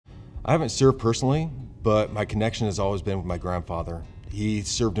I haven't served personally, but my connection has always been with my grandfather. He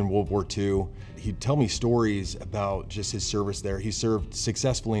served in World War II. He'd tell me stories about just his service there. He served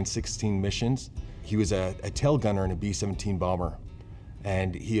successfully in 16 missions. He was a tail gunner in a B-17 bomber,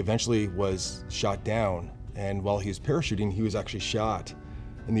 and he eventually was shot down. And while he was parachuting, he was actually shot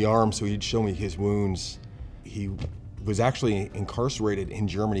in the arm, so he'd show me his wounds. He was actually incarcerated in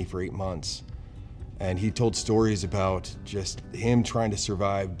Germany for 8 months. And he told stories about just him trying to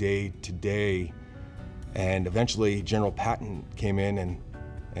survive day to day. And eventually General Patton came in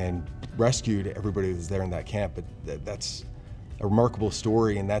and rescued everybody who was there in that camp. But that's a remarkable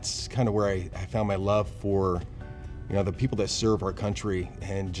story, and that's kind of where I found my love for the people that serve our country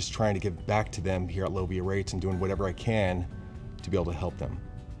and just trying to give back to them here at Low VA Rates and doing whatever I can to be able to help them.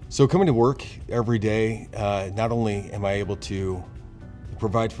 So coming to work every day, not only am I able to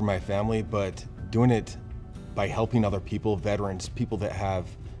provide for my family, but doing it by helping other people, veterans, people that have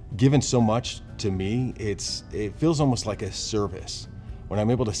given so much to me, it feels almost like a service. When I'm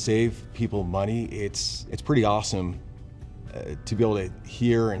able to save people money, it's pretty awesome to be able to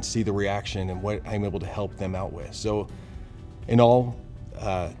hear and see the reaction and what I'm able to help them out with. So in all,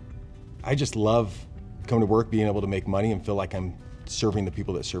 I just love coming to work, being able to make money and feel like I'm serving the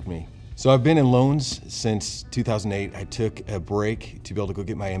people that serve me. So I've been in loans since 2008. I took a break to be able to go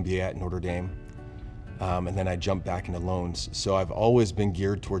get my MBA at Notre Dame. And then I jumped back into loans. So I've always been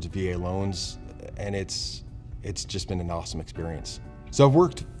geared towards VA loans, and it's just been an awesome experience. So I've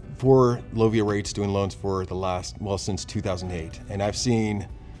worked for Low VA Rates doing loans for since 2008. And I've seen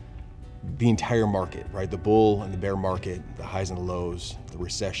the entire market, right? The bull and the bear market, the highs and the lows, the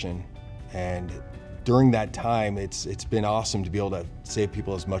recession. And during that time, it's been awesome to be able to save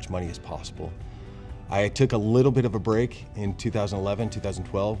people as much money as possible. I took a little bit of a break in 2011,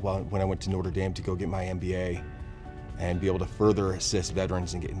 2012 when I went to Notre Dame to go get my MBA and be able to further assist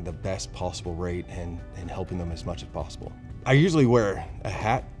veterans in getting the best possible rate and helping them as much as possible. I usually wear a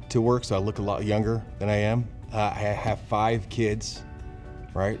hat to work, so I look a lot younger than I am. I have 5 kids,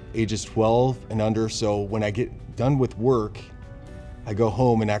 right? Ages 12 and under, so when I get done with work, I go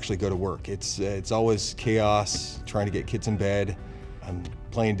home and actually go to work. It's always chaos, trying to get kids in bed. I'm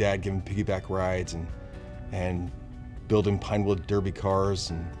playing dad, giving piggyback rides and building Pinewood Derby cars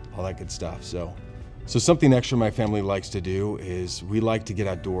and all that good stuff. So something extra my family likes to do is we like to get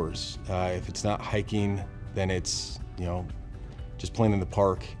outdoors. If it's not hiking, then it's just playing in the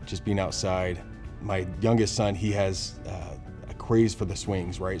park, just being outside. My youngest son, he has a craze for the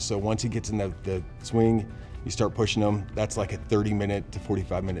swings, right? So once he gets in the swing, you start pushing him, that's like a 30-minute to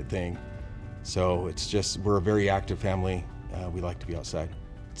 45-minute thing. So it's just, we're a very active family. We like to be outside.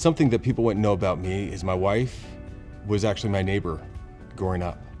 Something that people wouldn't know about me is my wife was actually my neighbor growing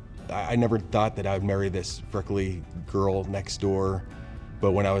up. I never thought that I would marry this freckly girl next door,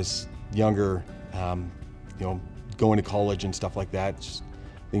 but when I was younger, going to college and stuff like that,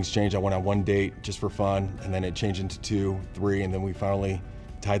 things changed. I went on one date just for fun, and then it changed into 2, 3, and then we finally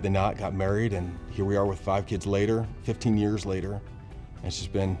tied the knot, got married, and here we are with 5 kids later, 15 years later. And it's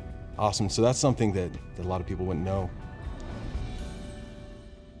just been awesome. So that's something that a lot of people wouldn't know.